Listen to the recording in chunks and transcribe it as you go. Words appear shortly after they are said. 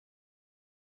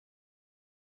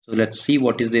So let's see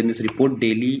what is there in this report.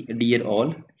 Daily, dear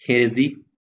all, here is the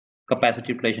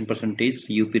capacity utilization percentage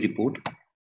CUP report.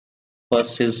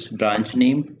 First is branch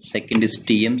name, second is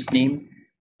TM's name,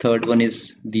 third one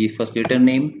is the facilitator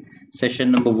name,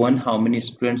 session number 1, how many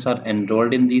students are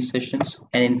enrolled in these sessions,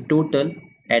 and in total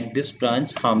at this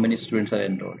branch how many students are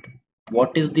enrolled.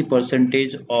 What is the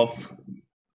percentage of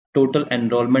total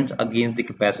enrollment against the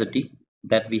capacity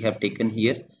that we have taken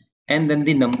here, and then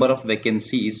the number of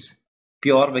vacancies,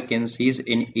 pure vacancies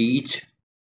in each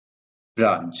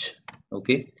branch.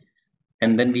 Okay,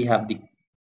 and then we have the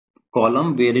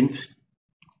column wherein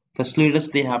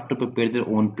facilitators, they have to prepare their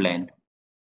own plan.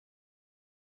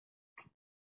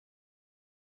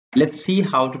 Let's see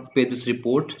how to prepare this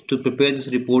report. To prepare this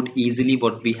report easily,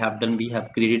 what we have done, we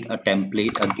have created a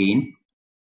template again.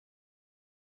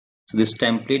 So this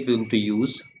template we're going to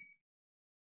use.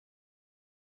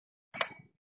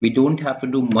 We don't have to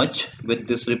do much with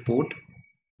this report.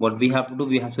 What we have to do,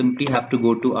 we simply have to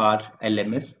go to our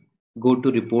LMS, go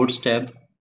to reports tab,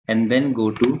 and then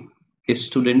go to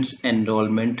students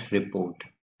enrollment report.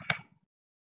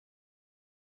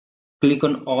 Click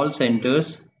on all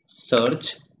centers,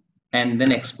 search, and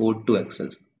then export to Excel.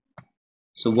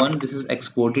 So once this is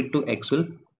exported to Excel,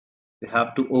 we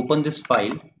have to open this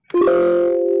file,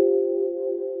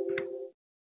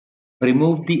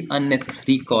 remove the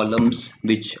unnecessary columns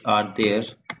which are there,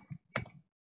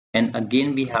 and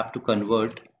again we have to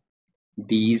convert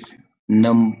these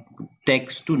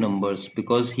text to numbers,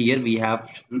 because here we have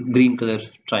green color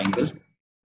triangle.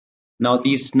 Now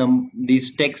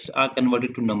these texts are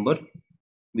converted to number.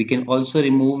 We can also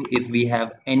remove if we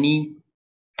have any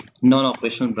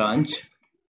non-operational branch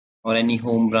or any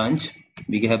home branch,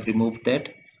 we have removed that.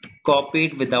 Copy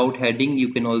it without heading.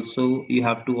 You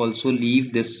have to also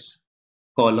leave this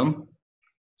column.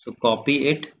 So copy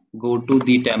it, go to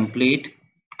the template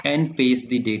and paste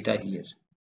the data here.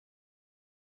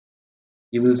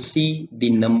 You will see the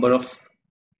number of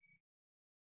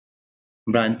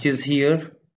branches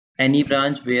here. Any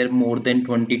branch where more than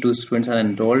 22 students are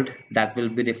enrolled, that will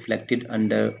be reflected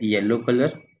under yellow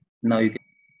color. Now you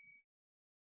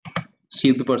can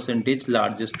CUP percentage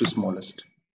largest to smallest.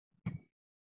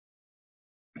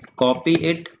 Copy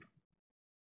it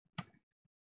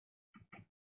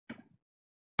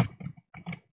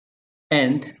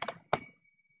and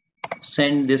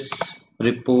send this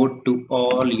report to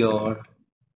all your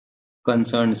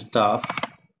concerned staff.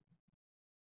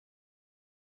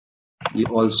 You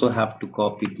also have to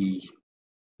copy the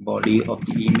body of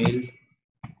the email,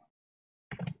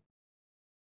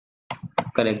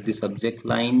 correct the subject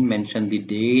line, mention the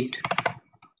date,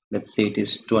 let's say it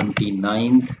is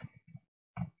 29th,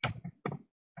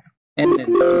 and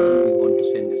then we want to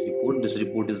send this report. This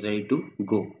report is ready to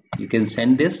go. You can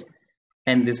send this,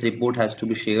 and this report has to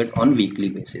be shared on weekly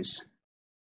basis.